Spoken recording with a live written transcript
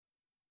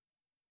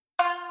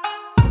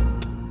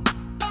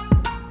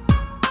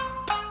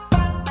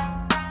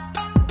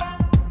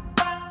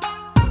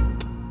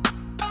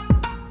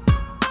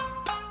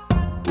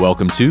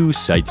Welcome to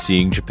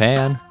Sightseeing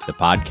Japan, the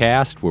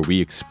podcast where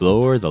we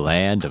explore the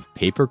land of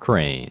paper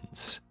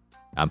cranes.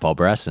 I'm Paul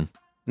Bresson.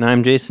 And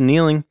I'm Jason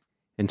Nealing,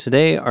 and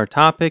today our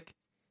topic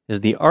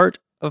is the art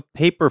of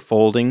paper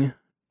folding,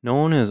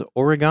 known as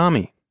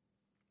origami.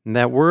 And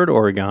that word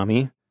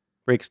origami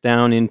breaks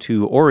down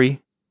into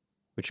ori,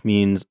 which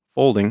means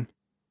folding,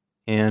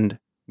 and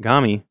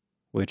gami,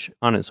 which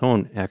on its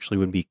own actually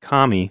would be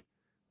kami,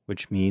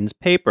 which means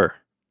paper.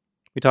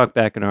 We talked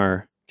back in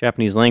our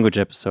Japanese language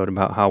episode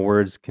about how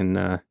words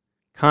can,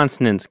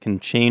 consonants can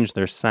change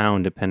their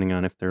sound depending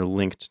on if they're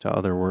linked to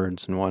other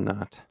words and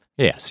whatnot.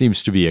 Yeah,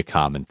 seems to be a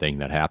common thing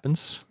that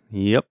happens.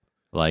 Yep.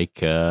 Like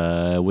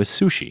with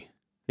sushi.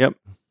 Yep.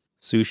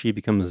 Sushi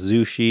becomes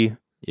zushi.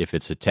 If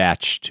it's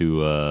attached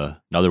to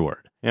another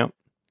word. Yep.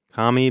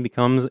 Kami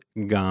becomes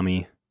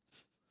gami.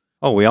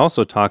 Oh, we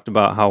also talked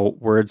about how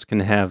words can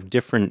have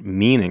different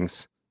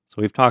meanings.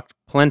 So we've talked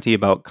plenty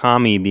about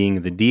kami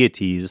being the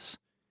deities,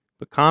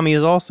 but kami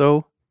is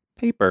also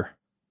paper.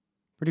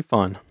 Pretty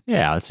fun.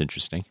 Yeah, that's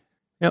interesting.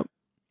 Yep.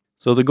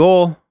 So the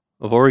goal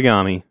of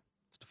origami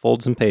is to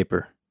fold some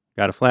paper.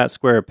 Got a flat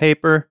square of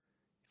paper,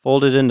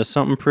 fold it into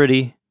something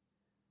pretty,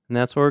 and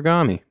that's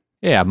origami.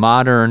 Yeah,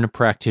 modern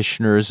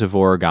practitioners of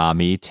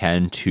origami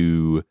tend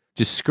to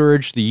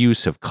discourage the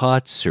use of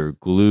cuts or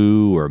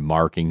glue or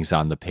markings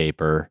on the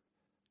paper.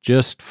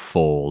 Just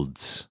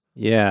folds.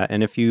 Yeah,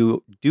 and if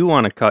you do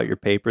want to cut your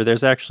paper,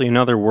 there's actually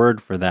another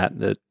word for that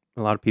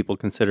a lot of people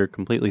consider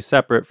completely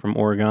separate from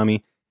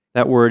origami.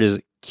 That word is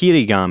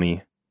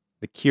kirigami.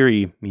 The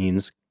kiri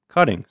means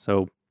cutting,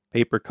 so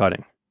paper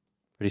cutting.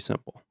 Pretty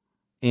simple.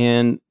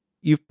 And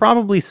you've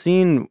probably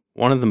seen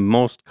one of the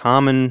most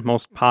common,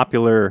 most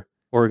popular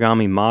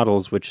origami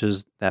models, which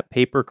is that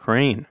paper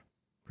crane.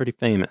 Pretty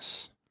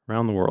famous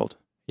around the world.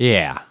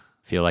 Yeah,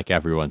 I feel like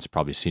everyone's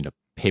probably seen a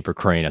paper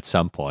crane at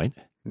some point.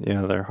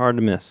 Yeah, they're hard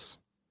to miss.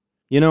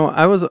 You know,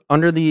 I was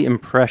under the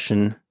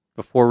impression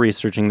before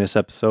researching this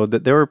episode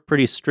that there were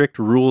pretty strict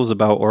rules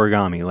about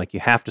origami. Like you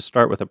have to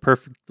start with a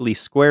perfectly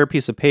square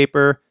piece of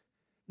paper,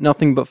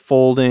 nothing but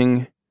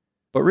folding.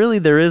 But really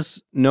there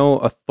is no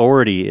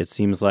authority, it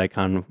seems like,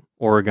 on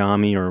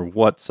origami or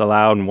what's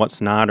allowed and what's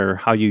not, or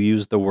how you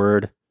use the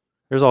word.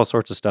 There's all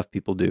sorts of stuff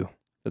people do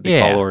that they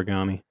call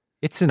origami.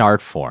 It's an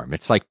art form.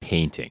 It's like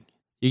painting.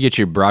 You get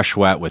your brush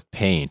wet with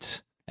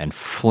paint and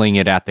fling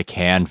it at the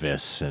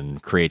canvas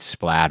and create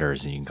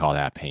splatters, and you can call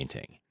that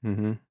painting.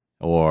 Mm-hmm.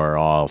 Or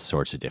all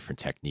sorts of different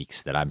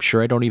techniques that I'm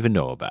sure I don't even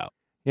know about.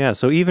 Yeah,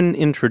 so even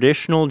in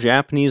traditional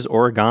Japanese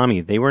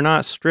origami, they were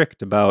not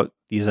strict about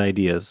these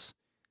ideas.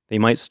 They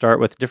might start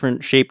with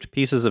different shaped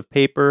pieces of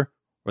paper,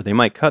 or they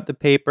might cut the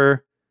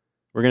paper.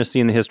 We're going to see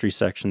in the history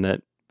section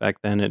that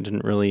back then it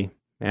didn't really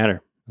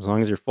matter. As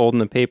long as you're folding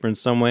the paper in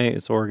some way,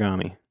 it's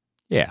origami.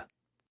 Yeah.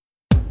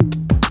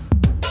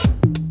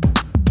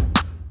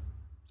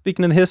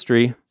 Speaking of the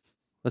history,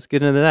 let's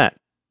get into that.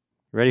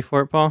 You ready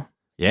for it, Paul?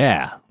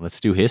 Yeah, let's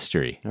do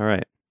history. All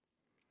right.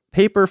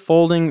 Paper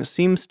folding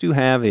seems to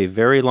have a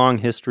very long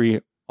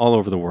history all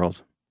over the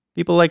world.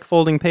 People like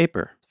folding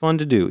paper. It's fun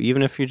to do,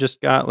 even if you just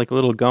got like a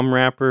little gum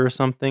wrapper or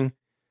something.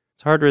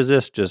 It's hard to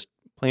resist just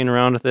playing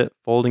around with it,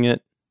 folding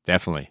it.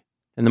 Definitely.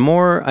 And the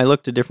more I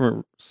looked at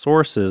different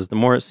sources, the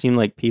more it seemed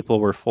like people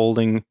were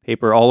folding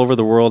paper all over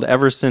the world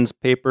ever since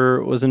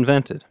paper was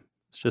invented.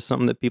 It's just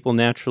something that people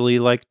naturally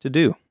like to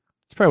do.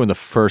 It's probably one of the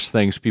first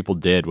things people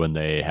did when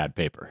they had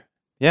paper.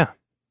 Yeah.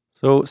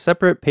 So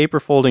separate paper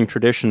folding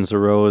traditions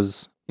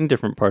arose in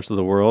different parts of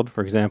the world.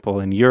 For example,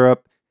 in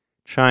Europe,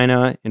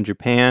 China, and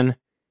Japan.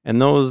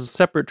 And those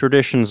separate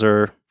traditions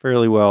are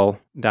fairly well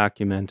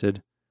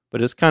documented.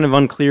 But it's kind of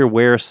unclear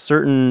where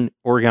certain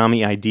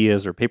origami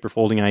ideas or paper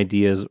folding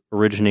ideas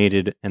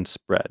originated and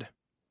spread.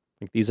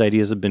 Like these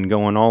ideas have been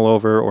going all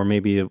over, or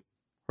maybe or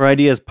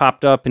ideas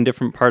popped up in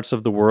different parts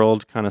of the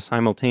world kind of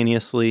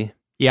simultaneously.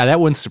 Yeah, that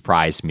wouldn't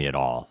surprise me at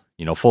all.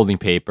 You know, folding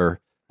paper,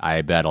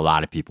 I bet a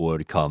lot of people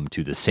would come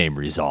to the same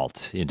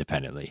result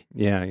independently.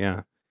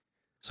 Yeah.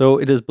 So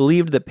it is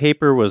believed that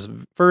paper was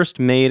first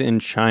made in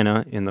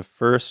China in the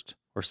 1st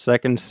or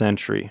 2nd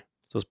century.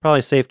 So it's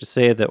probably safe to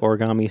say that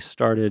origami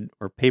started,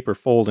 or paper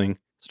folding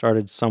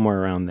started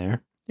somewhere around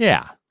there.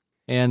 Yeah.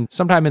 And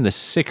sometime in the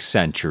 6th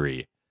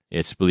century,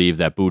 it's believed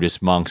that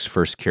Buddhist monks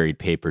first carried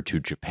paper to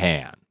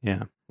Japan.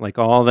 Yeah, like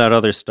all that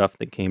other stuff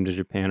that came to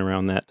Japan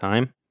around that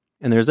time.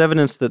 And there's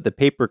evidence that the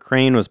paper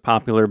crane was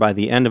popular by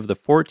the end of the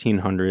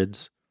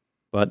 1400s,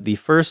 but the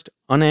first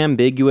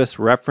unambiguous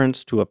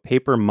reference to a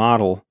paper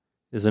model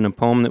is in a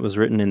poem that was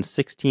written in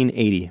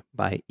 1680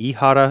 by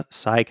Ihara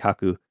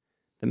Saikaku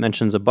that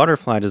mentions a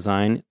butterfly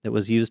design that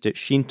was used at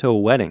Shinto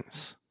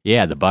weddings.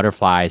 Yeah, the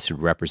butterflies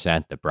would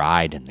represent the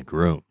bride and the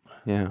groom.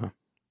 Yeah.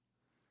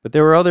 But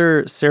there were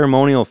other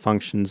ceremonial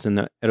functions in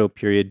the Edo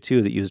period,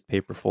 too, that used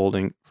paper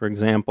folding. For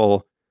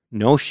example,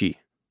 noshi.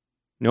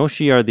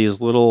 Noshi are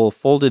these little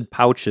folded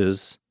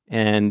pouches,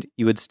 and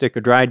you would stick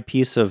a dried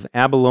piece of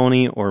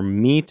abalone or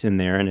meat in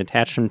there and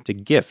attach them to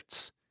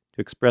gifts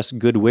to express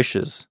good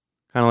wishes,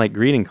 kind of like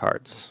greeting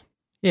cards.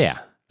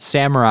 Yeah,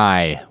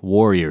 Samurai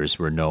warriors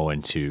were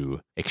known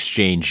to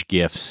exchange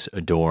gifts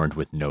adorned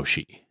with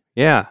noshi.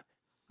 Yeah.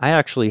 I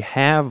actually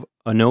have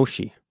a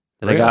noshi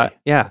that I got.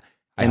 Really? Yeah.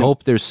 I And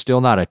hope there's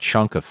still not a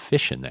chunk of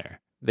fish in there.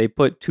 they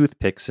put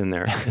toothpicks in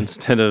there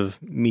instead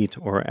of meat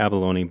or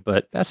abalone.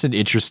 But That's an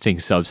interesting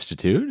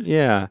substitute.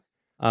 yeah,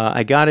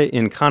 I got it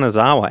in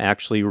Kanazawa,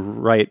 actually,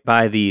 right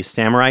by the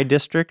samurai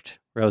district,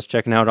 where I was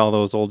checking out all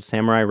those old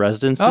samurai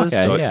residences. Okay,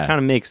 so yeah. it kind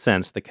of makes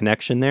sense, the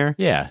connection there.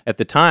 Yeah. At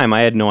the time,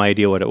 I had no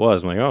idea what it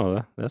was. I'm like,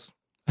 oh, that's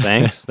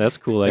thanks. That's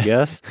cool, I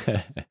guess.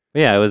 But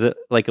yeah, it was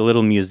like a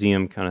little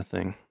museum kind of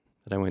thing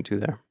that I went to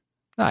there.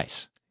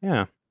 Nice.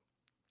 Yeah.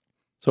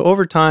 So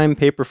over time,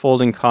 paper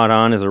folding caught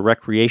on as a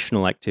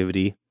recreational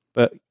activity,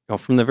 but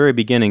from the very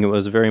beginning, it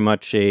was very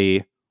much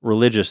a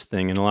religious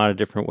thing in a lot of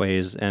different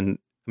ways. And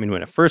I mean,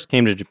 when it first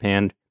came to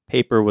Japan,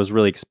 paper was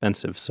really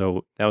expensive,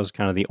 so that was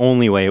kind of the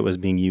only way it was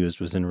being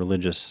used was in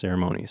religious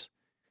ceremonies.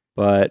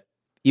 But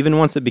even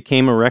once it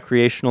became a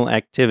recreational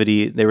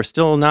activity, they were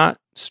still not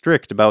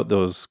strict about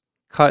those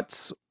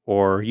cuts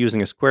or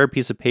using a square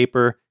piece of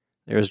paper.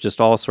 There was just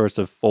all sorts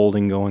of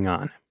folding going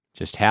on.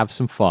 Just have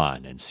some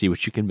fun and see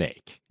what you can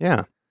make.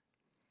 Yeah.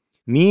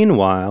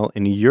 Meanwhile,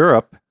 in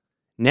Europe,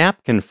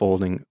 napkin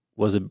folding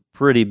was a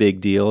pretty big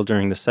deal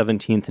during the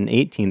 17th and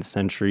 18th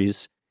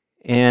centuries.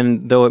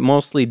 And though it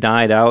mostly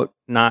died out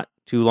not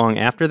too long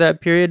after that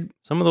period,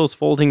 some of those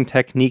folding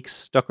techniques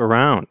stuck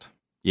around.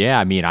 Yeah,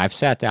 I mean, I've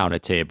sat down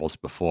at tables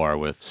before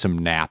with some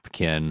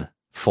napkin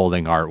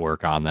folding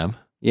artwork on them.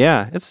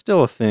 Yeah, it's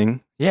still a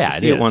thing. Yeah, You it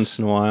see it is. once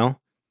in a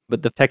while.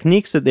 But the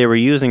techniques that they were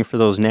using for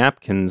those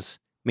napkins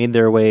made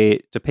their way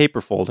to paper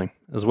folding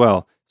as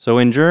well. So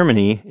in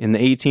Germany, in the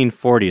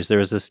 1840s, there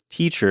was this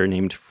teacher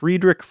named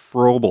Friedrich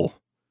Froebel.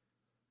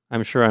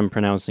 I'm sure I'm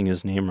pronouncing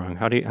his name wrong.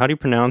 How do you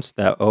pronounce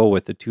that O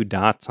with the two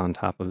dots on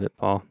top of it,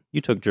 Paul?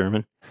 You took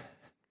German.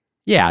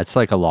 Yeah, it's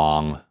like a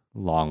long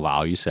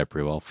vowel. You said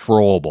pretty well.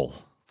 Froebel.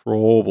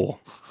 Froebel.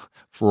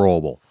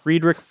 Froebel.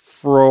 Friedrich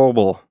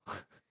Froebel.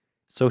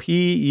 So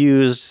he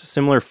used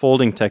similar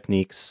folding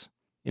techniques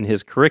in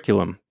his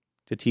curriculum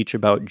to teach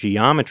about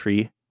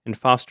geometry and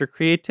foster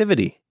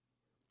creativity.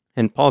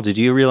 And Paul, did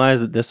you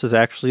realize that this is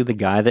actually the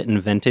guy that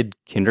invented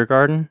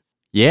kindergarten?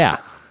 Yeah.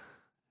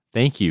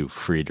 Thank you,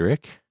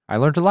 Friedrich. I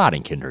learned a lot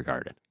in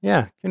kindergarten.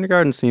 Yeah,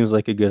 kindergarten seems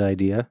like a good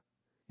idea.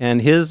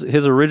 And his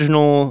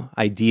original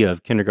idea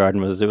of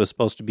kindergarten was it was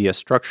supposed to be a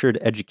structured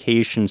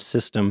education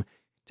system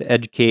to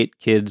educate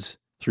kids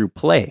through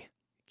play.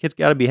 Kids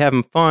got to be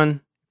having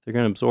fun. They're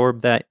going to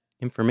absorb that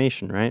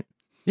information, right?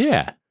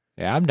 Yeah.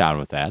 Yeah, I'm down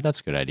with that. That's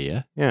a good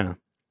idea. Yeah.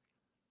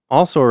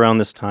 Also around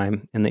this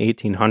time, in the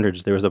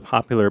 1800s, there was a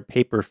popular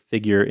paper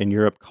figure in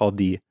Europe called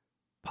the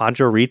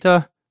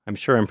Pajarita. I'm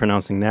sure I'm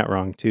pronouncing that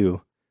wrong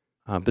too.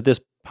 But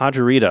this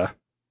Pajarita,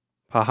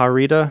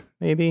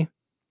 maybe?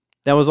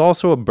 That was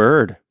also a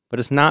bird, but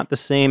it's not the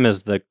same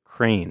as the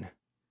crane.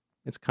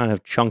 It's kind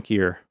of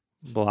chunkier,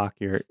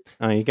 blockier.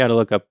 You got to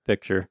look up a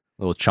picture.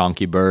 Little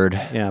chunky bird.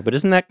 Yeah, but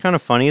isn't that kind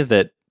of funny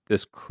that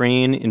this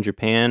crane in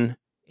Japan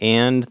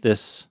and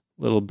this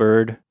little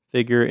bird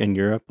figure in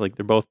Europe, like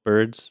they're both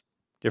birds,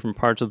 different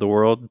parts of the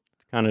world,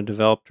 kind of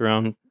developed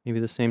around maybe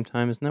the same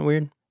time. Isn't that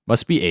weird?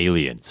 Must be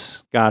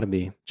aliens. Gotta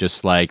be.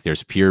 Just like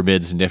there's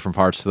pyramids in different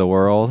parts of the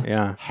world.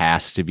 Yeah.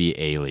 Has to be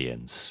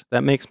aliens.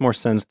 That makes more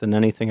sense than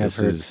anything I've This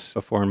heard is-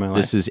 before in my life.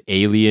 This is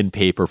alien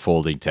paper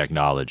folding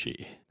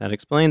technology. That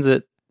explains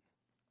it.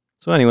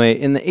 So anyway,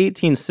 in the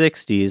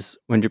 1860s,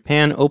 when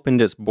Japan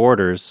opened its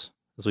borders,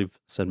 as we've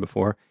said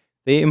before,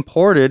 they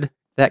imported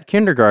that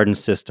kindergarten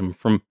system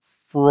from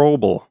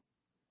Froebel,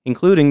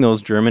 including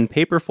those German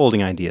paper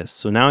folding ideas.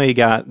 So now you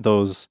got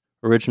those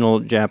original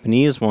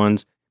Japanese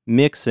ones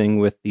mixing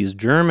with these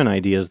German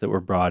ideas that were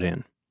brought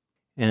in.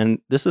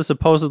 And this is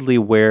supposedly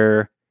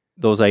where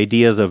those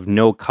ideas of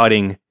no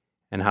cutting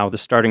and how the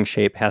starting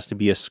shape has to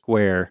be a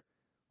square,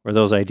 where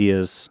those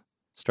ideas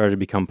started to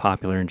become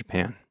popular in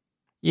Japan.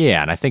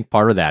 Yeah, and I think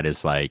part of that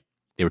is like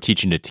they were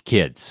teaching it to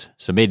kids.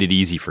 So it made it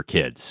easy for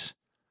kids.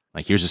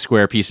 Like here's a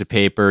square piece of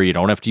paper. You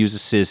don't have to use the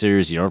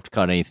scissors. You don't have to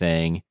cut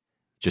anything.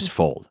 Just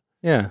fold.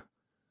 Yeah.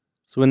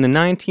 So when the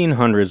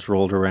 1900s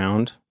rolled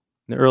around,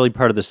 in the early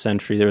part of the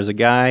century, there was a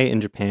guy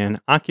in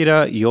Japan,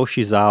 Akira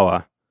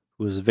Yoshizawa,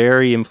 who was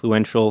very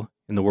influential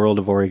in the world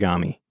of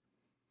origami.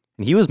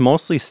 And he was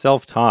mostly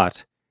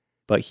self-taught,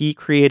 but he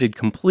created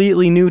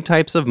completely new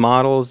types of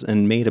models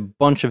and made a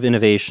bunch of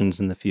innovations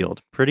in the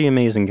field. Pretty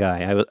amazing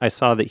guy. I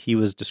saw that he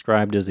was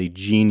described as a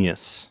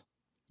genius.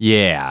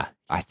 Yeah.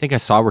 I think I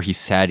saw where he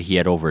said he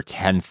had over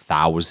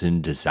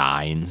 10,000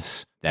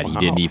 designs that he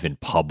didn't Wow. even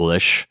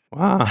publish.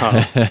 Wow,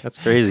 that's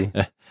crazy.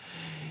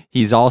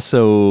 He's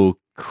also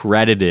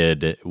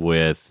credited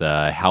with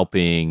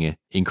helping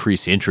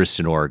increase interest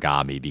in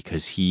origami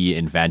because he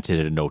invented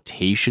a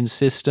notation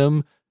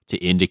system to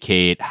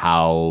indicate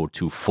how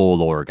to fold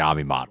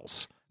origami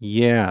models.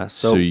 Yeah,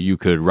 So you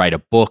could write a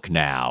book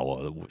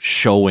now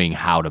showing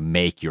how to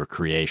make your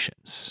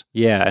creations.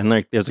 yeah, and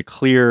like there's a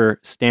clear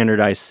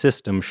standardized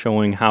system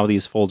showing how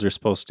these folds are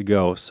supposed to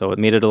go. So it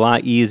made it a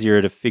lot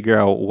easier to figure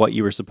out what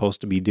you were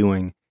supposed to be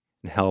doing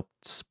and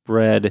helped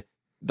spread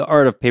the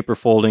art of paper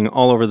folding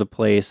all over the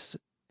place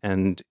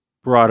and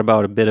brought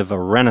about a bit of a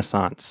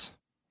renaissance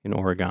in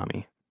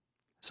origami.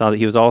 Saw that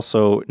he was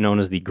also known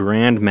as the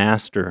Grand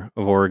Master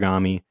of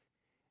Origami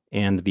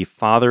and the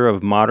father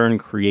of modern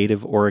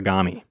creative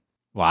origami.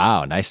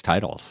 Wow, nice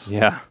titles.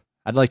 Yeah.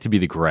 I'd like to be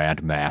the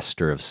Grand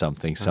Master of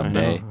something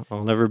someday.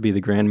 I'll never be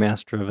the Grand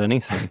Master of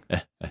anything.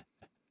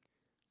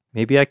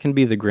 Maybe I can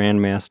be the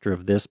Grand Master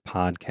of this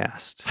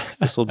podcast.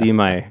 This will be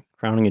my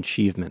crowning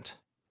achievement.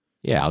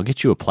 Yeah, I'll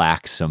get you a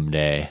plaque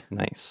someday.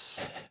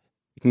 Nice.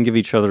 We can give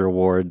each other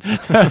awards.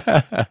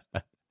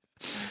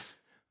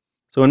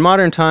 So in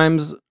modern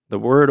times, the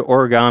word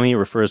origami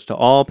refers to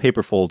all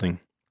paper folding,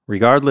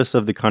 regardless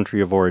of the country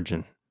of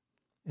origin.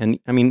 And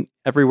I mean,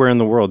 everywhere in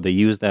the world, they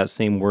use that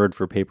same word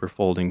for paper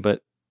folding,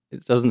 but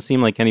it doesn't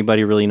seem like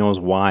anybody really knows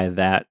why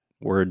that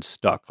word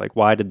stuck. Like,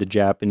 why did the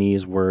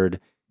Japanese word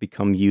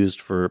become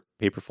used for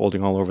paper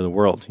folding all over the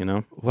world, you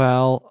know?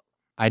 Well,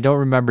 I don't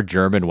remember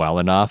German well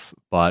enough,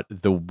 but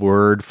the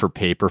word for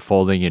paper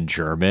folding in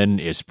German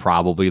is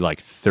probably like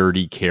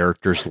 30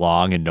 characters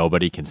long and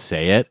nobody can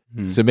say it.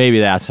 So maybe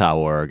that's how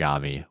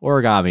origami,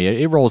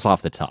 it rolls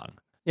off the tongue.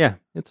 Yeah,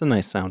 it's a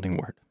nice sounding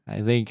word.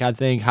 I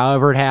think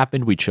however it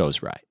happened, we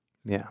chose right.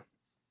 Yeah.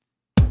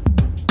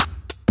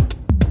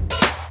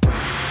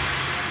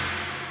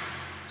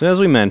 So as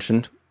we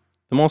mentioned,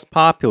 the most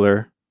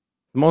popular,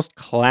 the most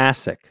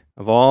classic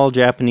of all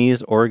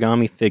Japanese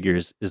origami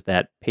figures is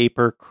that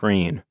paper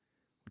crane,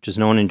 which is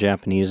known in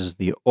Japanese as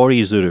the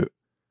orizuru.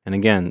 And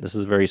again, this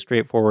is a very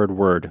straightforward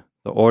word.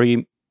 The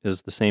ori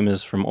is the same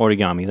as from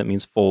origami, that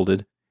means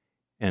folded,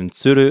 and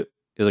tsuru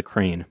is a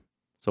crane.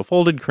 So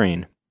folded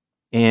crane.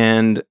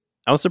 And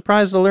I was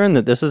surprised to learn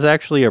that this is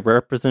actually a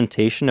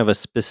representation of a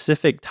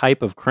specific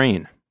type of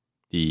crane.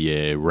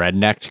 The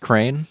red-necked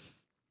crane?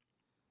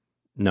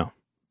 No.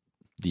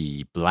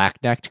 The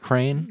black-necked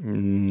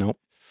crane? Nope.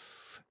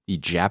 The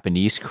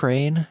Japanese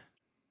crane?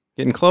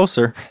 Getting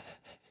closer.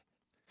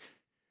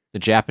 The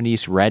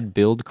Japanese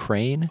red-billed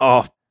crane?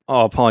 Oh,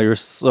 Paul, you're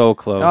so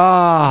close.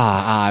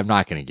 I'm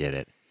not going to get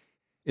it.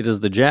 It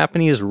is the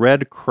Japanese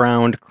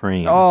red-crowned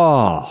crane.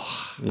 Oh,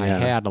 Yeah. I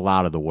had a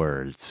lot of the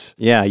words.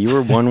 Yeah, you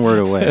were one word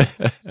away.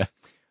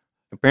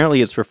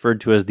 Apparently, it's referred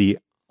to as the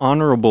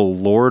Honorable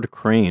Lord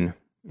Crane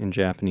in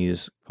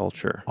Japanese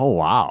culture. Oh,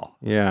 wow.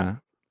 Yeah,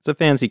 it's a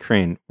fancy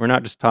crane. We're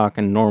not just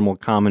talking normal,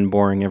 common,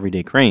 boring,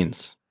 everyday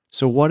cranes.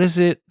 So what is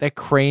it that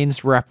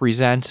cranes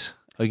represent,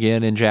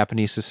 again, in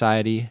Japanese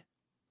society?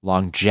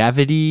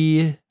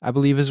 Longevity, I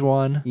believe, is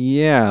one.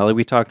 Yeah, like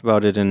we talked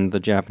about it in the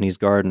Japanese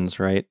gardens,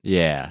 right?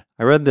 Yeah.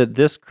 I read that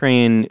this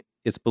crane,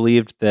 it's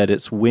believed that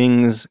its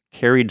wings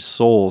carried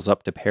souls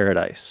up to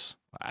paradise.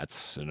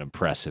 That's an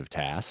impressive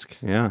task.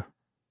 Yeah.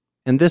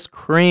 And this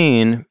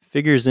crane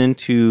figures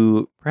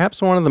into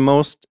perhaps one of the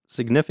most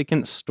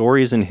significant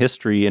stories in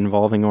history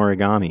involving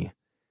origami.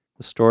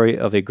 The story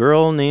of a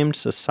girl named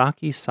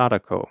Sasaki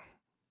Sadako.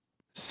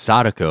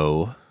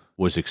 Sadako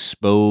was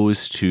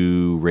exposed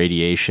to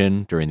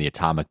radiation during the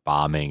atomic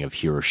bombing of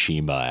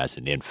Hiroshima as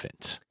an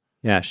infant.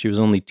 Yeah, she was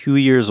only 2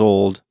 years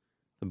old.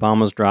 The bomb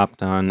was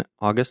dropped on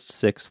August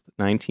 6th,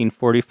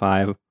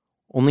 1945,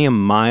 only a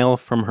mile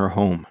from her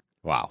home.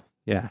 Wow.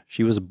 Yeah,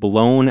 she was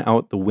blown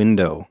out the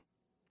window,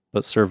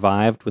 but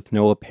survived with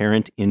no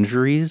apparent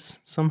injuries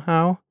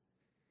somehow.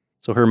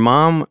 So her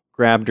mom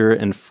grabbed her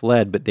and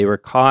fled, but they were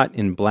caught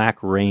in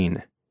black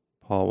rain.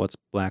 Paul, what's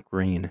black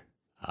rain?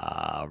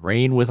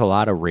 Rain with a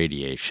lot of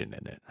radiation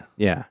in it.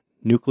 Yeah,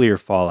 nuclear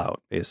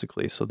fallout,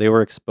 basically. So they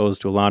were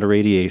exposed to a lot of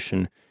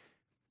radiation.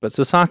 But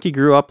Sasaki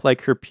grew up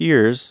like her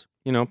peers,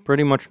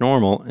 pretty much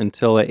normal,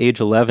 until at age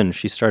 11,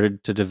 she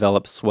started to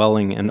develop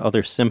swelling and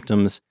other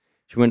symptoms.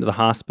 She went to the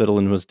hospital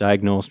and was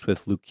diagnosed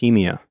with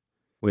leukemia,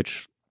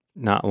 which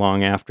not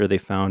long after they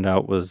found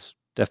out was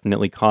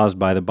definitely caused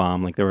by the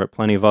bomb. Like, there were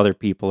plenty of other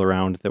people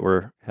around that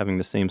were having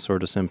the same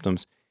sort of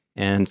symptoms.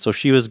 And so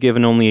she was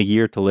given only a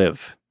year to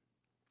live.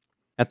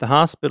 At the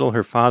hospital,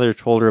 her father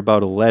told her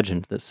about a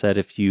legend that said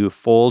if you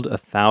fold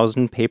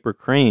 1,000 paper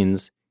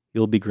cranes,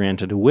 you'll be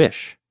granted a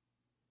wish.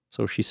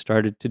 So she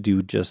started to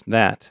do just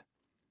that.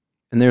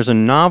 And there's a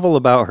novel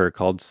about her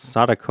called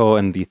Sadako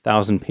and the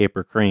 1,000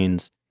 Paper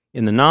Cranes.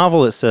 In the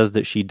novel, it says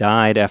that she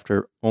died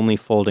after only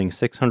folding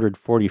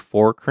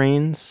 644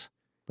 cranes,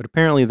 but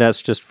apparently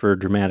that's just for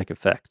dramatic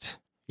effect.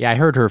 Yeah, I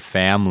heard her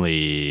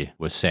family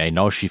was saying,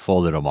 no, she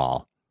folded them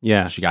all.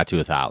 Yeah. She got to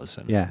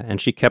 1,000. Yeah, and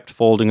she kept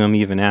folding them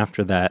even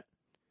after that.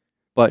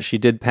 But she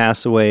did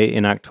pass away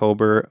in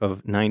October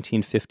of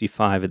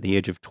 1955 at the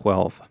age of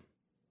 12.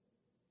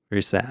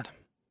 Very sad.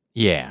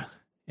 Yeah,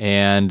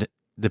 and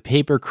the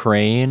paper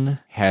crane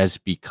has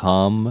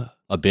become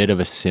a bit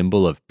of a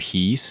symbol of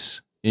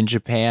peace in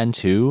Japan,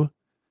 too.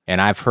 And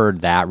I've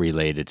heard that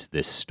related to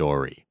this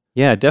story.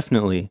 Yeah,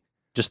 definitely.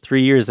 Just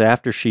 3 years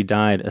after she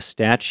died, a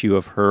statue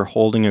of her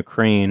holding a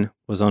crane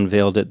was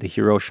unveiled at the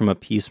Hiroshima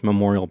Peace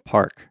Memorial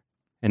Park.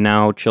 And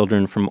now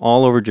children from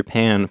all over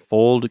Japan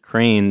fold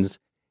cranes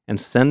and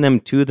send them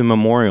to the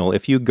memorial.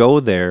 If you go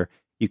there,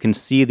 you can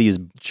see these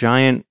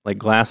giant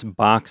glass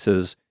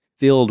boxes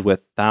filled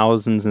with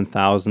thousands and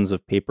thousands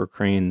of paper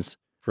cranes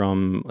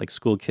from like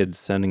school kids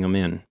sending them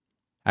in.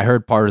 I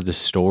heard part of the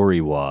story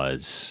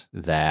was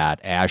that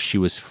as she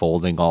was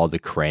folding all the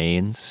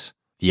cranes,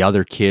 the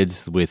other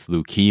kids with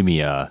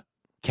leukemia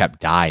kept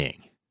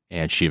dying.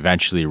 And she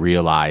eventually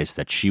realized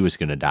that she was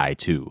going to die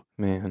too.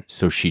 Man.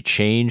 So she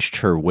changed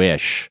her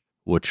wish,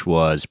 which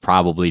was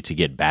probably to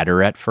get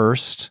better at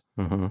first,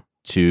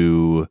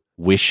 to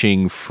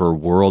wishing for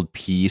world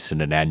peace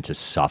and an end to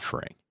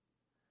suffering.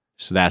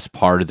 So that's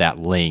part of that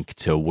link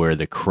to where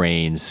the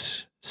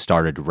cranes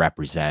started to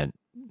represent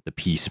the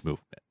peace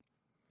movement.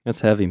 That's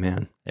heavy,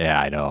 man.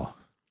 Yeah, I know.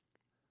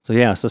 So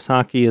yeah,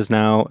 Sasaki is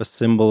now a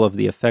symbol of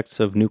the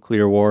effects of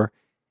nuclear war,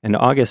 and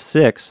August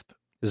 6th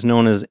is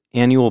known as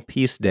Annual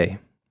Peace Day,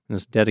 and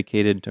is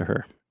dedicated to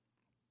her.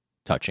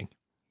 Touching.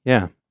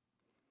 Yeah.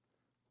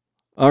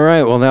 All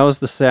right, well, that was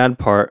the sad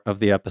part of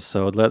the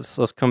episode.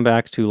 Let's come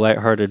back to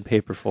lighthearted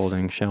paper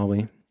folding, shall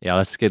we? Yeah,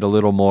 let's get a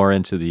little more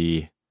into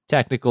the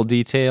technical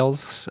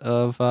details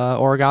of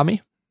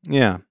origami.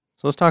 Yeah.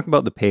 So let's talk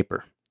about the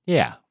paper.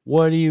 Yeah.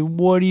 What do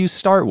you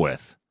start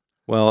with?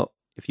 Well,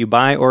 if you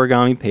buy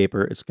origami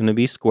paper, it's going to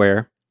be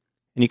square,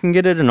 and you can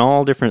get it in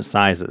all different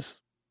sizes.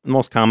 The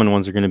most common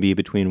ones are going to be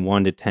between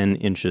 1 to 10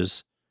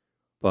 inches.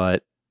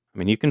 But, I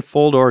mean, you can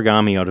fold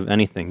origami out of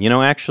anything. You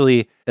know,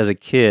 actually, as a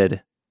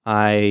kid,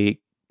 I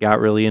got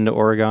really into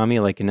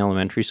origami, like in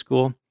elementary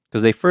school,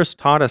 because they first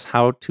taught us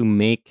how to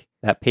make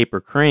that paper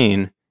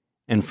crane.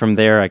 And from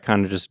there, I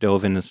kind of just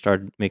dove in and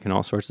started making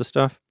all sorts of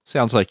stuff.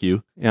 Sounds like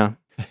you. Yeah.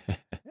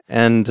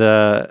 And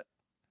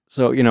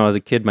so, you know, as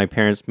a kid, my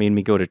parents made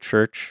me go to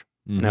church,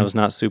 and I was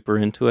not super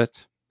into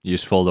it. You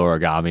just fold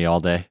origami all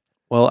day?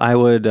 Well, I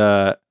would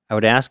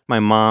ask my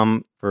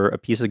mom for a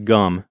piece of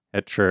gum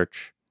at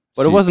church,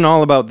 but it wasn't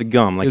all about the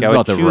gum. Like, I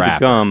would chew the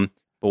gum,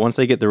 but once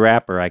I get the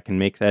wrapper, I can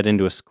make that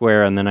into a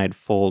square, and then I'd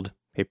fold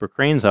paper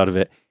cranes out of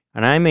it.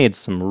 And I made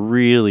some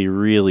really,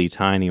 really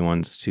tiny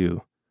ones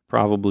too.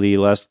 Probably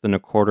less than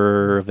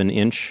 1/4 of an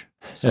inch.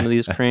 Some of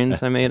these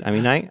cranes I made. I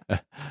mean,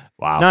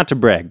 wow. Not to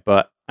brag,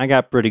 but I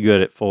got pretty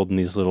good at folding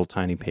these little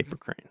tiny paper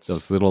cranes.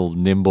 Those little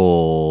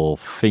nimble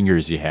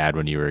fingers you had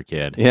when you were a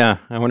kid. Yeah,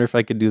 I wonder if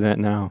I could do that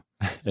now.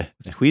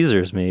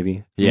 Tweezers,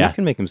 maybe. Yeah. You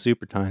can make them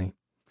super tiny.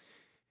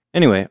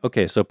 Anyway,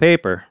 okay, so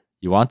paper.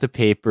 You want the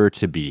paper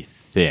to be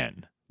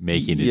thin,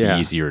 making it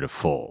easier to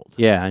fold.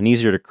 Yeah, and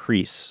easier to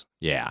crease.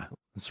 Yeah.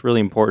 It's really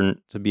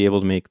important to be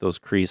able to make those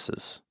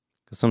creases.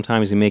 Because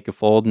sometimes you make a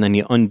fold and then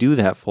you undo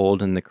that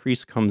fold and the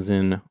crease comes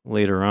in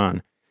later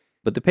on.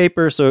 But the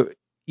paper, so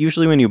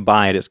usually when you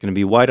buy it, it's going to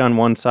be white on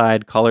one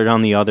side, colored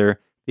on the other.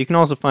 You can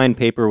also find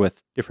paper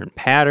with different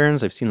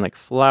patterns. I've seen like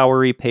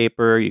flowery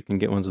paper. You can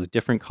get ones with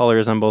different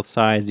colors on both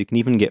sides. You can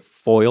even get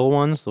foil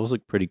ones. Those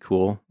look pretty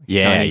cool.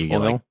 Yeah, you get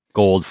like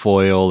gold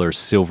foil or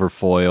silver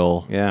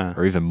foil. Yeah.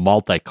 Or even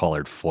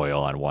multicolored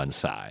foil on one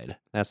side.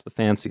 That's the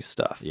fancy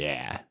stuff.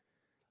 Yeah.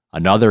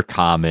 Another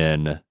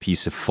common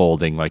piece of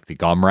folding, like the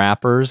gum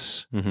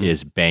wrappers,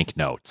 is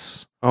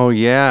banknotes. Oh,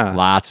 yeah.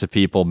 Lots of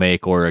people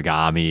make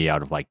origami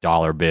out of like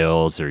dollar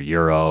bills or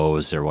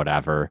euros or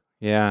whatever.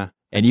 Yeah.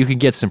 And you can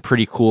get some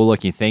pretty cool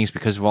looking things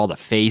because of all the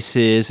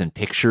faces and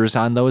pictures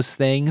on those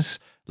things.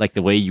 Like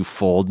the way you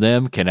fold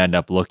them can end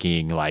up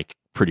looking like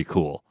pretty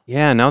cool.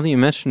 Yeah, now that you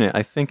mention it,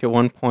 I think at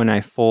one point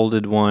I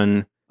folded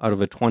one out of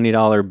a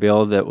 $20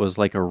 bill that was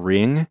like a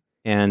ring,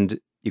 and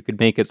you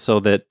could make it so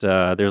that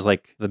there's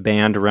like the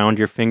band around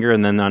your finger,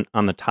 and then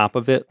on the top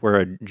of it where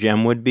a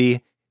gem would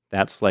be,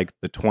 that's like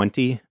the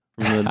 20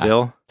 from the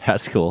bill.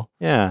 That's cool.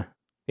 Yeah.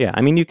 Yeah,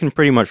 I mean, you can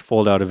pretty much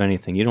fold out of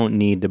anything. You don't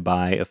need to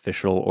buy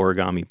official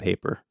origami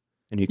paper.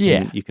 And you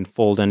can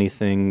fold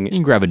anything. You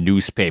can grab a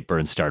newspaper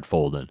and start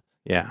folding.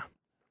 Yeah.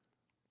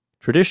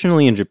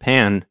 Traditionally in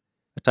Japan,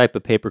 a type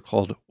of paper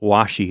called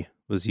washi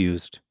was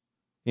used.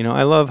 You know,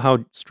 I love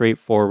how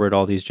straightforward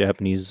all these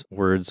Japanese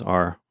words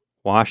are.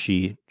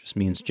 Washi just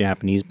means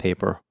Japanese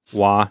paper.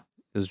 Wa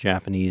is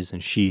Japanese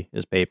and shi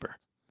is paper.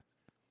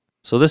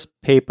 So this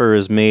paper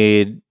is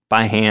made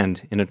by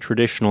hand in a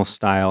traditional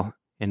style,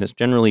 and it's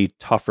generally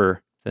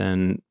tougher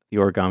than the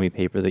origami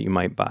paper that you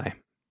might buy.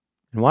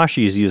 And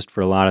washi is used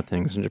for a lot of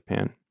things in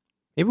Japan.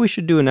 Maybe we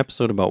should do an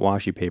episode about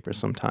washi paper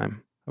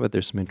sometime. I bet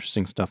there's some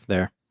interesting stuff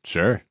there.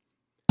 Sure.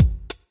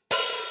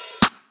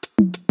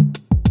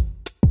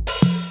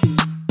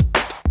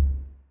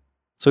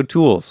 So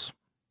tools.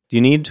 Do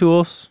you need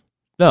tools?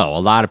 No, a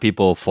lot of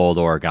people fold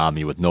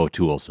origami with no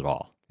tools at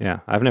all. Yeah,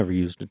 I've never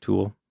used a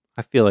tool.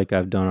 I feel like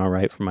I've done all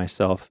right for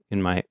myself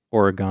in my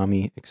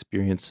origami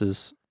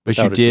experiences. But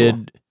you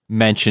did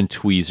mention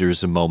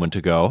tweezers a moment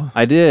ago.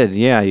 I did,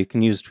 yeah. You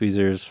can use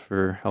tweezers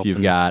for helping. If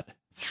you've got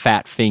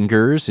fat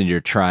fingers and you're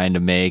trying to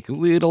make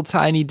little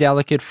tiny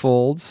delicate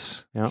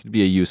folds, it could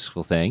be a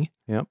useful thing.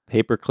 Yep.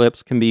 Paper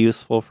clips can be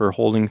useful for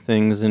holding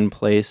things in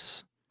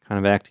place, kind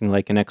of acting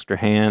like an extra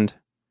hand.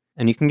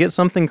 And you can get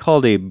something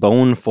called a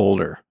bone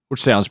folder.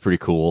 Which sounds pretty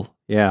cool.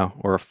 Yeah,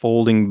 or a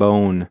folding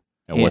bone.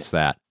 And what's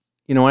that?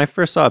 You know, when I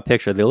first saw a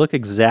picture, they look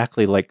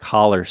exactly like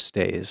collar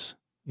stays.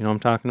 You know what I'm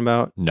talking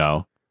about?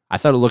 No. I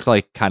thought it looked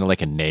like kind of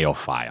like a nail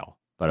file,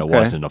 but it Okay.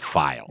 wasn't a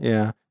file.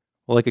 Yeah.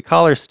 Well, like a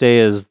collar stay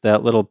is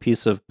that little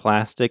piece of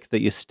plastic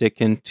that you stick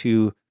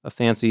into a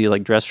fancy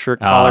like dress shirt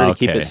collar to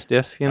keep okay. it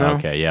stiff, you know?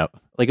 Okay, yep.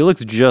 Like it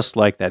looks just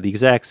like that, the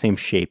exact same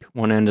shape.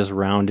 One end is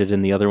rounded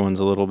and the other one's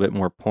a little bit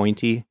more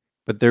pointy,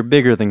 but they're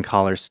bigger than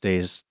collar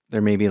stays.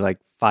 They're maybe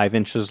like 5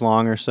 inches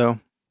long or so,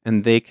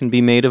 and they can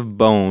be made of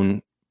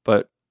bone,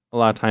 but a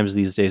lot of times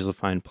these days you'll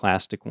find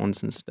plastic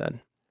ones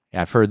instead.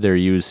 Yeah, I've heard they're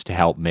used to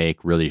help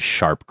make really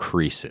sharp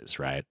creases,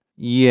 right?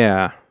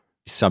 Yeah.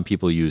 Some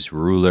people use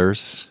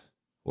rulers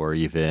or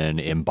even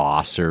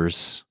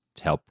embossers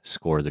to help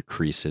score the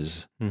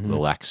creases a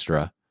little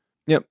extra.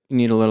 Yep, you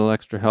need a little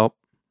extra help.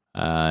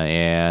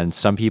 And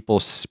some people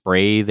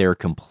spray their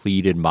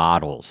completed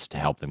models to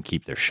help them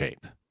keep their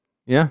shape.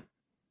 Yeah.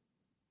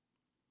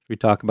 Should we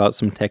talk about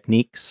some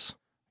techniques?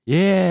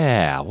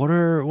 Yeah, what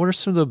are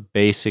some of the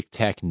basic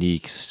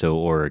techniques to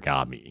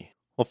origami?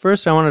 Well,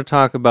 first I want to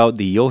talk about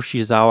the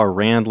Yoshizawa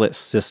Randlet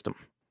system.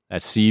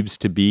 That seems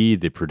to be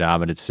the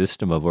predominant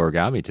system of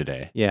origami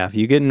today. Yeah, if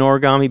you get an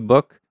origami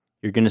book,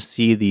 you're going to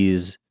see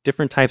these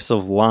different types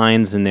of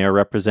lines in there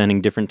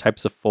representing different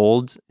types of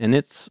folds, and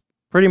it's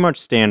pretty much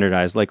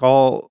standardized. Like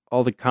all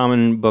the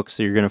common books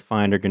that you're going to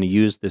find are going to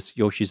use this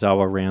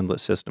Yoshizawa Randlet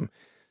system.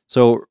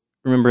 So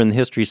remember in the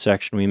history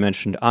section, we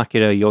mentioned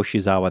Akira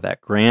Yoshizawa,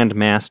 that Grand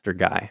Master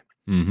guy.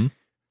 Mm-hmm.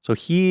 So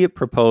he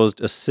proposed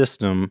a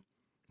system.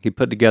 He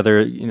put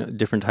together,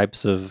 different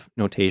types of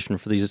notation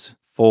for these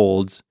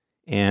folds.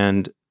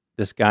 And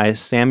this guy,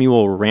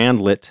 Samuel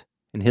Randlet,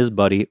 and his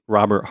buddy,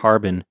 Robert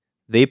Harbin,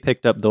 they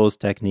picked up those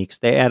techniques.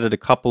 They added a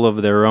couple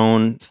of their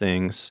own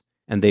things,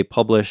 and they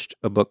published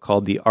a book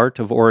called The Art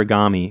of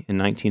Origami in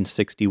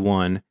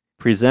 1961,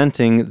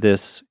 presenting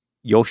this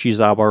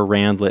Yoshizawa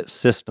Randlet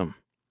system.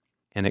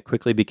 And it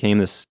quickly became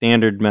the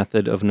standard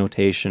method of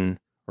notation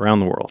around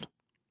the world.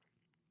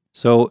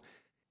 So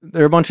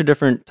there are a bunch of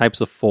different types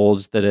of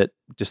folds that it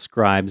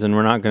describes, and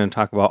we're not going to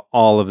talk about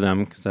all of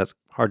them because that's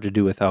hard to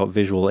do without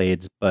visual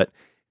aids. But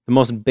the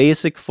most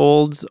basic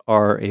folds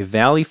are a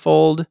valley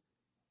fold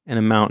and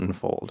a mountain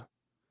fold.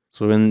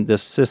 So in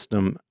this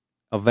system,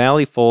 a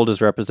valley fold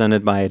is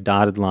represented by a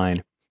dotted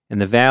line,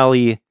 and the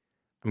valley,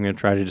 I'm going to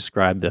try to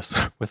describe this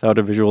without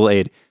a visual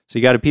aid. So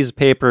you got a piece of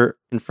paper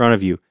in front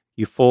of you.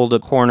 You fold a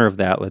corner of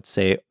that, let's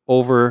say,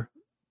 over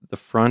the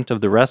front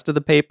of the rest of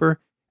the paper,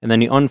 and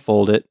then you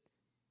unfold it.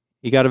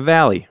 You got a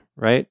valley,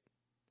 right?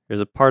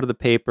 There's a part of the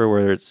paper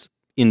where it's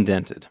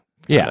indented.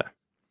 Yeah,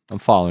 I'm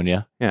following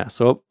you. Yeah,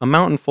 so a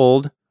mountain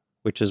fold,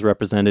 which is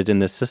represented in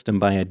this system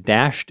by a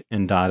dashed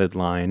and dotted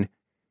line,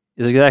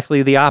 is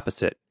exactly the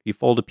opposite. You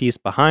fold a piece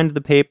behind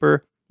the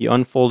paper, you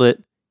unfold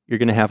it, you're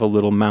going to have a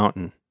little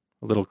mountain,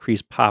 a little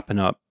crease popping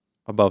up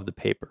above the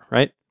paper,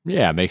 right?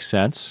 Yeah, makes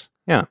sense.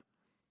 Yeah.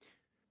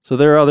 So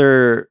there are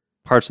other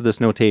parts of this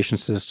notation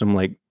system,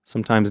 like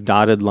sometimes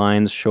dotted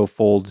lines show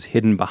folds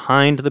hidden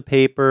behind the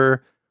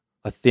paper.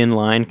 A thin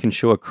line can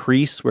show a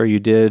crease where you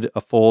did a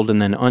fold and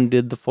then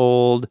undid the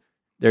fold.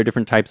 There are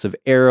different types of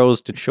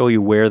arrows to show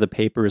you where the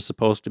paper is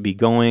supposed to be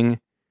going.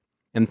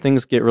 And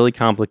things get really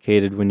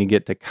complicated when you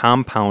get to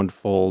compound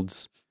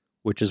folds,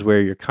 which is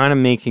where you're kind of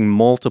making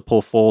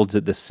multiple folds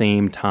at the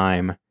same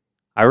time.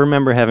 I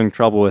remember having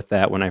trouble with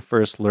that when I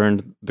first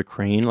learned the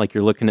crane. Like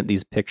you're looking at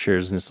these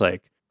pictures and it's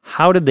like,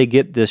 how did they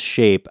get this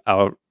shape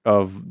out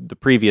of the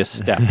previous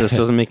step? This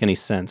doesn't make any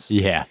sense.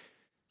 Yeah.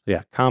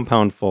 Yeah,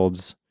 compound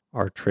folds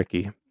are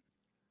tricky.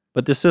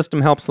 But this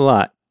system helps a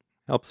lot.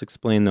 Helps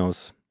explain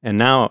those. And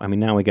now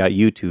we got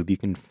YouTube. You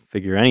can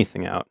figure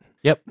anything out.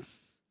 Yep.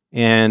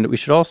 And we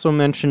should also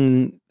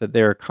mention that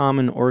there are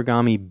common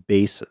origami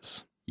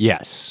bases.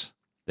 Yes.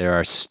 There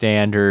are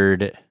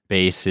standard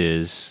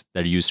bases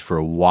that are used for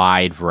a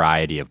wide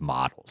variety of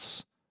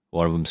models.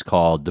 One of them is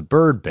called the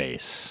bird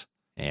base.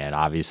 And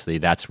obviously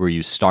that's where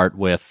you start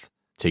with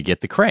to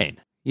get the crane.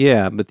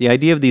 Yeah, but the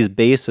idea of these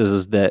bases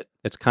is that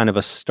it's kind of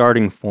a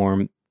starting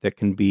form that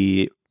can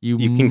be, you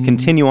can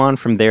continue on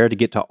from there to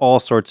get to all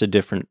sorts of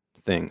different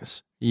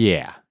things.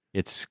 Yeah,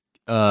 it's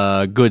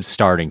a good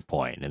starting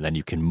point, and then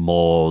you can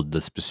mold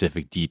the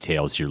specific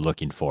details you're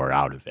looking for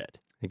out of it.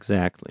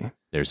 Exactly.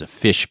 There's a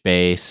fish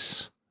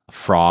base, a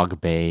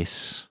frog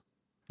base.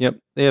 Yep,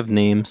 they have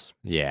names.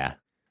 Yeah.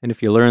 And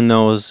if you learn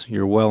those,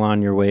 you're well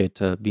on your way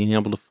to being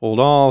able to fold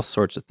all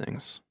sorts of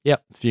things.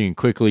 Yep. If you can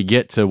quickly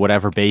get to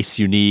whatever base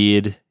you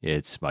need,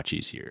 it's much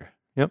easier.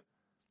 Yep.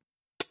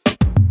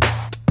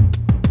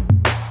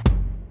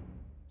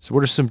 So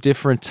what are some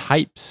different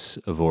types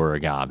of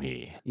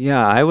origami?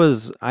 Yeah,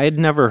 I had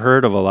never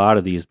heard of a lot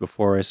of these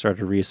before I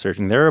started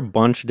researching. There are a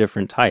bunch of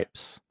different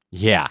types.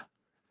 Yeah.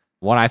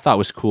 One I thought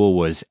was cool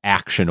was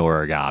action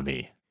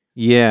origami.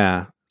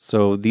 Yeah.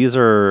 So these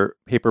are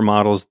paper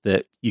models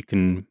that you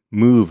can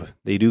move.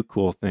 They do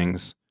cool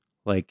things.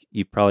 Like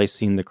you've probably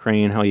seen the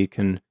crane, how you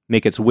can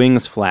make its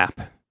wings flap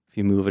if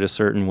you move it a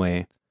certain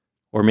way.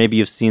 Or maybe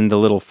you've seen the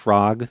little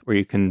frog where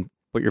you can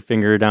put your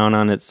finger down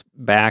on its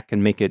back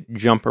and make it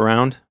jump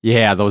around.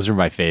 Yeah, those are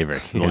my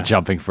favorites, the little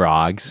jumping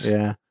frogs.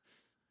 Yeah.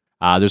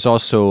 There's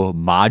also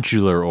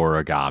modular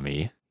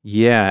origami.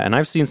 Yeah, and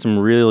I've seen some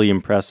really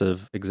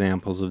impressive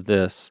examples of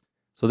this.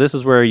 So this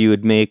is where you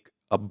would make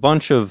a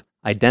bunch of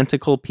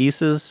identical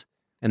pieces,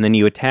 and then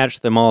you attach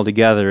them all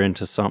together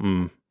into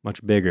something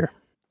much bigger.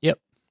 Yep.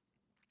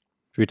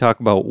 Should we talk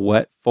about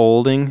wet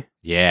folding?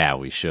 Yeah,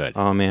 we should.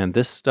 Oh man,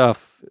 this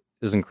stuff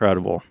is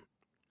incredible.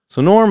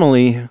 So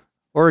normally,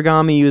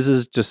 origami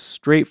uses just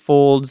straight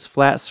folds,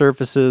 flat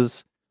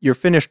surfaces. Your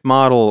finished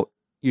model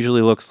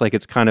usually looks like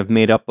it's kind of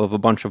made up of a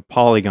bunch of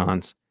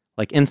polygons,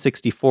 like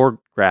N64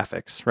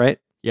 graphics, right?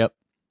 Yep.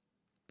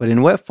 But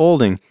in wet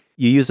folding,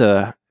 you use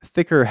a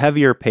thicker,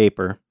 heavier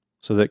paper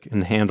so that it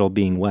can handle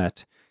being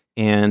wet.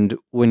 And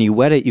when you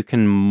wet it, you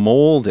can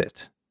mold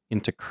it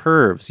into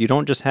curves. You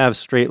don't just have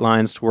straight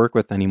lines to work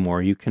with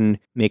anymore. You can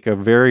make a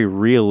very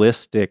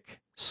realistic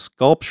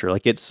sculpture.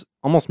 Like it's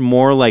almost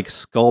more like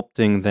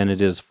sculpting than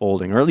it is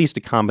folding, or at least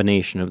a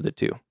combination of the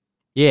two.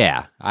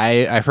 Yeah,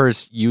 I've heard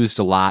it's used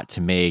a lot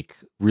to make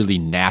really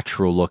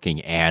natural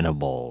looking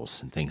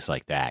animals and things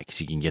like that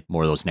because you can get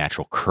more of those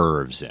natural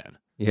curves in.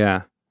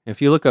 Yeah.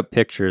 If you look up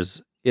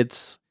pictures,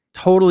 it's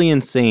totally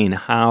insane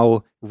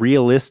how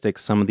realistic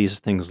some of these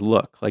things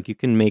look. Like you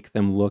can make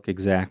them look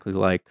exactly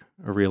like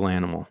a real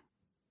animal,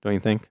 don't you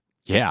think?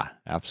 Yeah,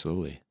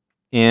 absolutely.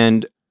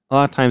 And a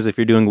lot of times if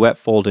you're doing wet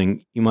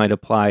folding, you might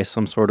apply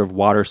some sort of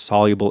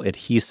water-soluble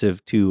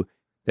adhesive to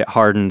that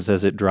hardens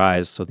as it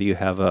dries so that you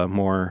have a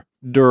more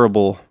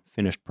durable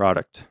finished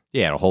product.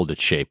 Yeah, it'll hold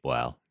its shape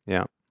well.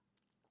 Yeah.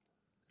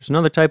 There's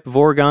another type of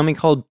origami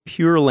called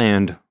Pure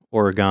Land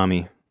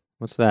origami.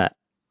 What's that?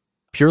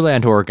 Pure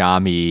Land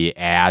origami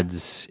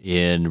adds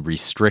in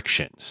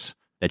restrictions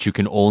that you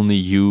can only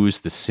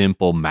use the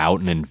simple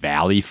mountain and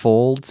valley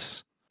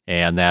folds,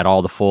 and that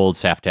all the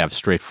folds have to have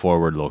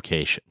straightforward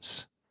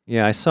locations.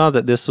 Yeah, I saw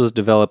that this was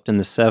developed in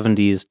the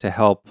 70s to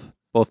help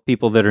both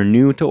people that are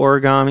new to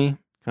origami,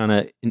 kind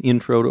of an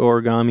intro to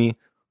origami,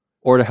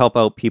 or to help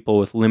out people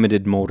with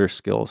limited motor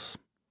skills.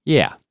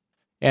 Yeah.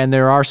 And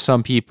there are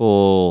some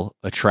people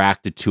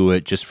attracted to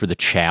it just for the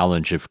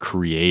challenge of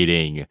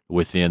creating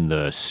within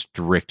the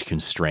strict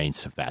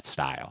constraints of that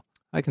style.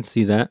 I can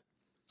see that.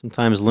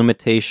 Sometimes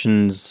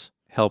limitations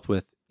help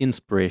with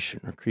inspiration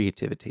or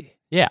creativity.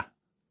 Yeah.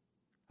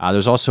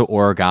 There's also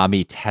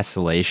origami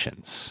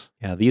tessellations.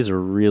 Yeah, these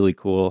are really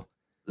cool.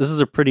 This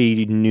is a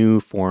pretty new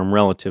form,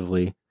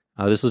 relatively.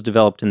 This was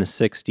developed in the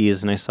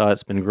 60s, and I saw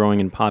it's been growing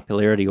in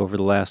popularity over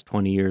the last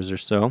 20 years or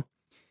so.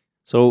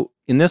 So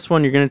in this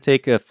one, you're going to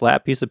take a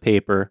flat piece of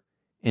paper,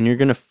 and you're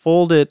going to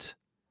fold it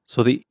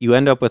so that you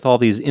end up with all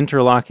these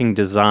interlocking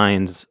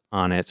designs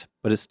on it,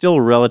 but it's still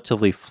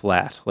relatively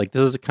flat. Like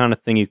this is the kind of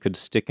thing you could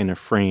stick in a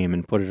frame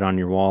and put it on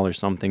your wall or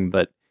something,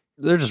 but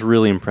they're just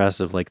really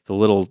impressive. Like the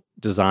little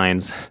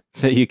designs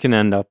that you can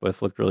end up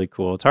with look really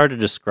cool. It's hard to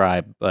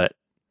describe, but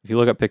if you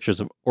look at pictures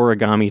of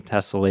origami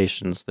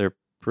tessellations, they're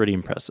pretty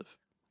impressive.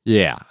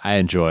 Yeah, I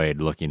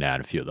enjoyed looking at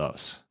a few of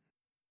those.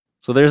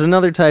 So there's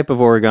another type of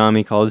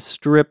origami called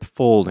strip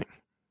folding.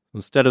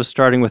 Instead of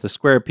starting with a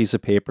square piece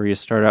of paper, you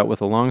start out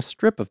with a long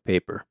strip of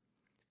paper.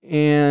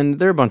 And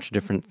there are a bunch of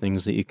different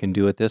things that you can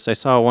do with this. I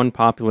saw one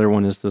popular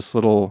one is this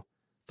little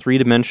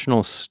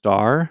three-dimensional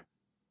star.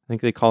 I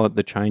think they call it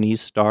the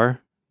Chinese star. Have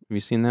you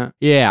seen that?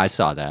 Yeah, I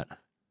saw that.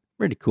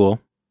 Pretty cool.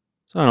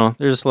 So I don't know,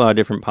 there's just a lot of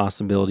different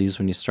possibilities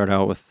when you start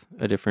out with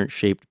a different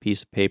shaped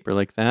piece of paper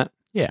like that.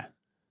 Yeah.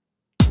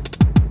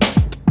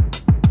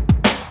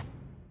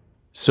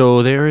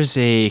 So there is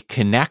a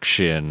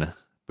connection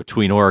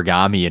between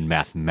origami and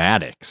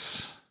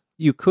mathematics.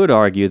 You could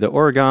argue that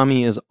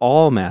origami is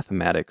all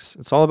mathematics.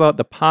 It's all about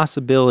the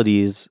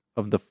possibilities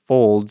of the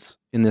folds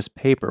in this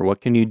paper.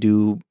 What can you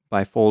do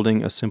by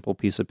folding a simple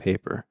piece of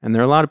paper? And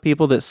there are a lot of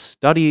people that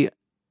study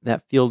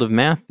that field of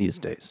math these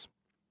days.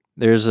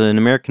 There's an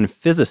American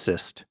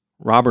physicist,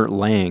 Robert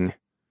Lang,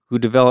 who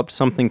developed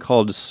something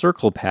called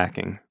circle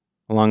packing,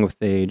 along with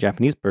a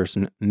Japanese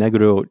person,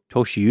 Meguro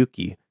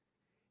Toshiyuki.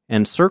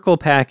 And circle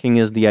packing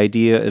is the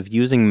idea of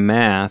using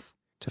math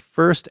to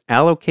first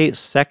allocate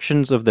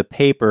sections of the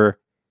paper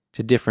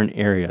to different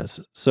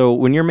areas. So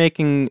when you're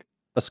making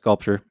a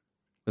sculpture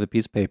with a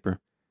piece of paper,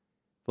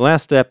 the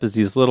last step is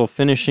these little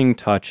finishing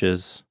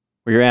touches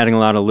where you're adding a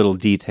lot of little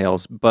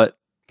details. But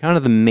kind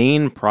of the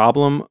main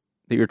problem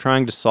that you're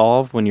trying to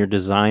solve when you're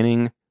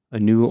designing a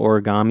new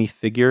origami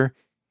figure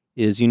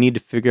is you need to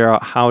figure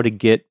out how to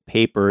get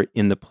paper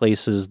in the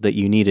places that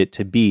you need it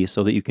to be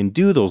so that you can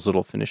do those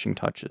little finishing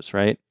touches,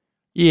 right?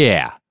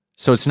 Yeah.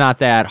 So it's not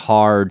that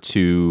hard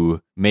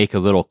to make a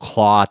little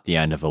claw at the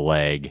end of a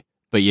leg,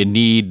 but you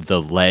need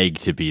the leg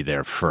to be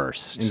there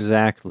first.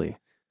 Exactly.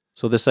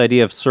 So this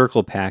idea of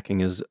circle packing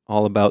is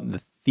all about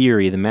the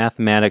theory, the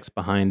mathematics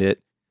behind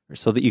it,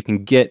 so that you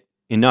can get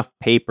enough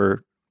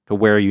paper to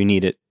where you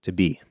need it to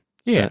be.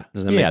 Yeah.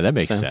 Does that make that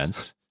makes sense?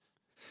 sense.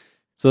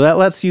 So that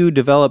lets you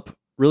develop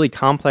really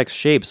complex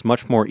shapes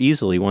much more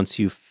easily once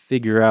you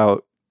figure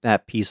out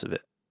that piece of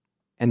it.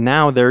 And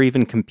now there are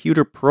even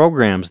computer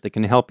programs that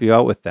can help you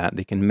out with that.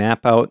 They can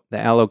map out the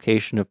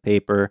allocation of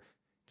paper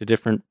to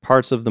different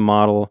parts of the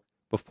model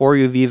before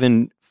you've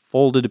even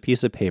folded a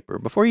piece of paper,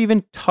 before you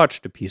even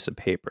touched a piece of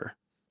paper.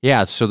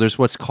 Yeah, so there's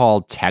what's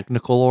called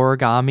technical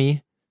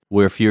origami,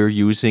 where if you're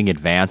using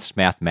advanced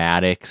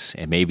mathematics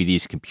and maybe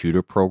these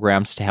computer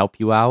programs to help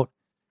you out,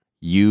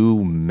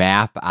 you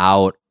map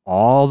out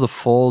all the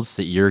folds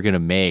that you're going to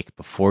make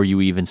before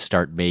you even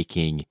start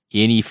making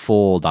any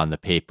fold on the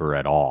paper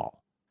at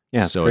all.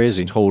 Yeah, it's so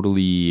crazy. It's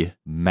totally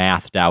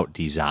mathed out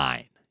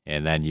design.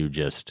 And then you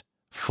just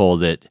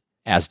fold it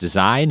as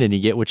designed and you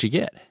get what you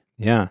get.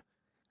 Yeah.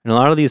 And a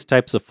lot of these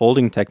types of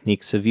folding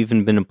techniques have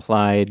even been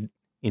applied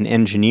in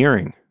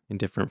engineering in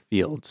different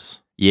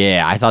fields.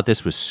 Yeah, I thought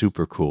this was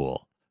super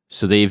cool.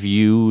 So they've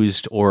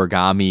used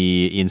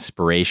origami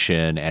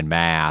inspiration and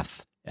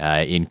math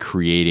in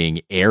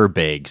creating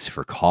airbags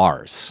for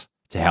cars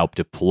to help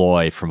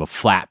deploy from a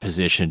flat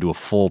position to a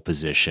full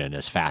position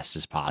as fast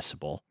as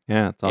possible.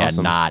 Yeah, it's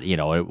awesome. And not,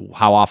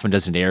 how often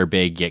does an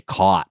airbag get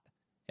caught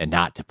and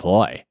not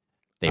deploy?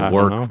 They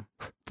work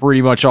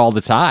pretty much all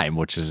the time,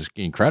 which is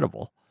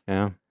incredible.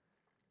 Yeah.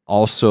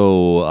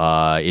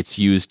 Also, it's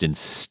used in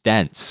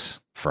stents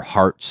for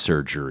heart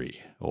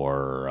surgery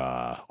or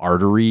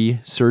artery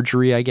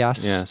surgery, I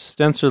guess. Yeah,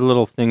 stents are the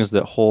little things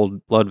that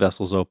hold blood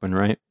vessels open,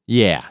 right?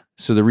 Yeah.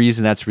 So the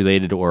reason that's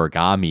related to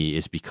origami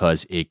is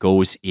because it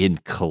goes in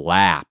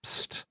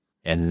collapsed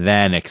and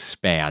then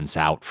expands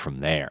out from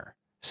there.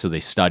 So they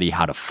study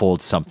how to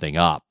fold something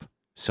up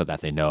so that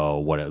they know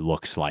what it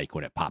looks like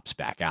when it pops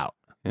back out.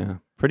 Yeah,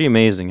 pretty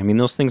amazing. I mean,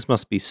 those things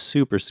must be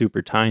super,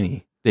 super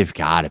tiny. They've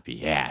got to be,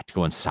 yeah, to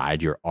go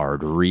inside your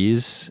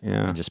arteries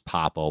and just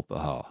pop open.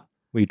 Oh.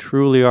 We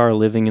truly are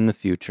living in the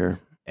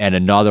future. And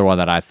another one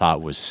that I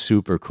thought was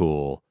super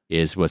cool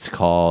is what's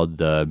called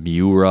the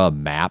Miura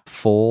map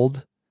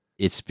fold.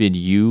 It's been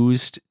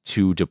used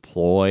to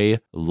deploy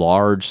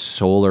large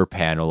solar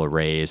panel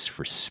arrays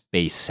for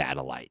space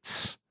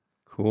satellites.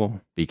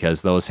 Cool.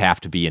 Because those have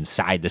to be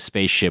inside the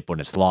spaceship when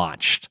it's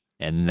launched.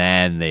 And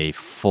then they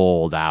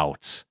fold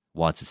out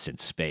once it's in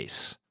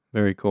space.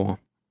 Very cool.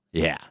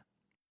 Yeah.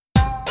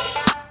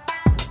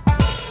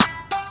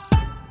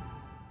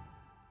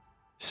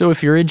 So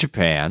if you're in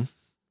Japan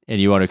and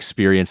you want to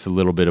experience a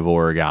little bit of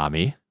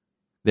origami,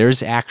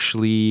 there's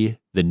actually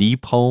the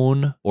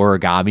Nippon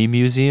Origami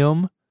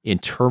Museum in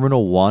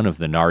Terminal 1 of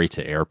the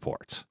Narita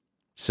Airport.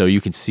 So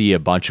you can see a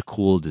bunch of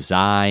cool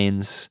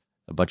designs,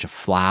 a bunch of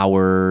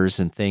flowers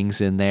and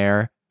things in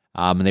there.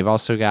 And they've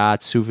also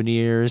got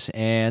souvenirs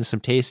and some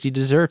tasty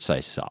desserts I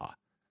saw.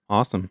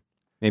 Awesome.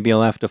 Maybe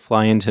I'll have to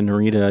fly into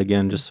Narita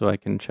again just so I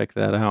can check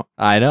that out.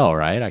 I know,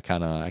 right? I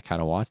kind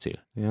of want to.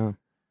 Yeah.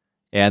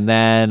 And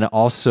then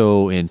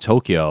also in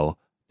Tokyo,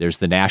 there's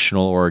the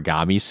National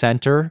Origami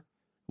Center,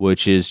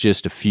 which is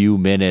just a few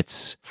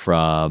minutes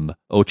from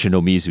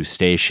Ochanomizu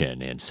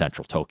Station in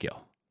central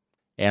Tokyo.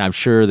 And I'm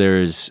sure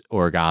there's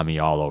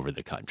origami all over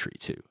the country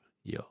too.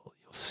 You'll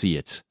see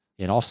it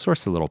in all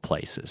sorts of little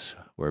places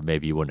where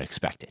maybe you wouldn't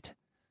expect it.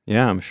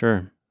 Yeah, I'm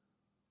sure.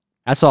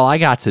 That's all I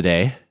got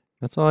today.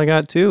 That's all I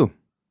got too.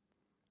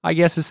 I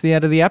guess it's the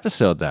end of the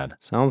episode then.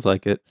 Sounds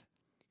like it.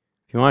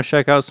 If you want to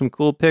check out some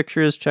cool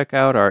pictures, check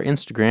out our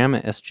Instagram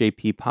at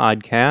SJP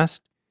Podcast.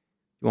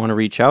 If you want to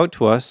reach out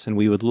to us, and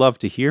we would love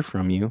to hear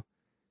from you,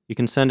 you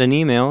can send an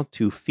email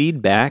to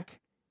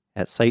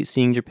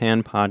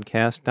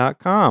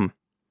feedback@sightseeingjapanpodcast.com.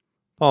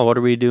 Paul, what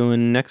are we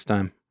doing next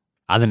time?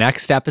 On the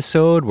next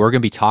episode, we're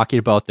going to be talking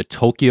about the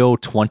Tokyo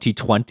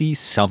 2020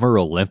 Summer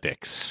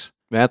Olympics.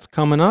 That's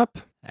coming up.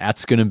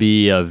 That's going to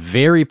be a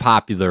very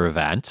popular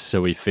event,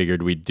 so we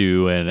figured we'd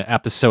do an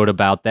episode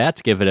about that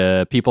to give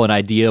people an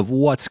idea of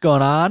what's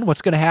going on,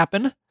 what's going to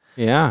happen.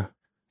 Yeah,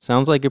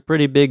 sounds like a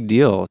pretty big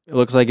deal. It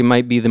looks like it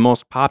might be the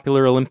most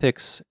popular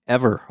Olympics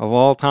ever, of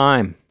all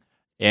time.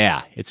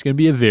 Yeah, it's going to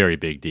be a very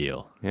big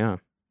deal. Yeah.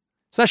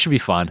 So that should be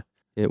fun.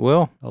 It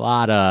will. A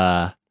lot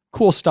of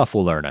cool stuff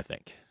we'll learn, I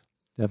think.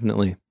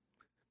 Definitely.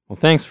 Well,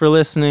 thanks for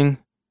listening,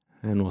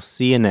 and we'll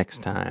see you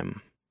next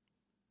time.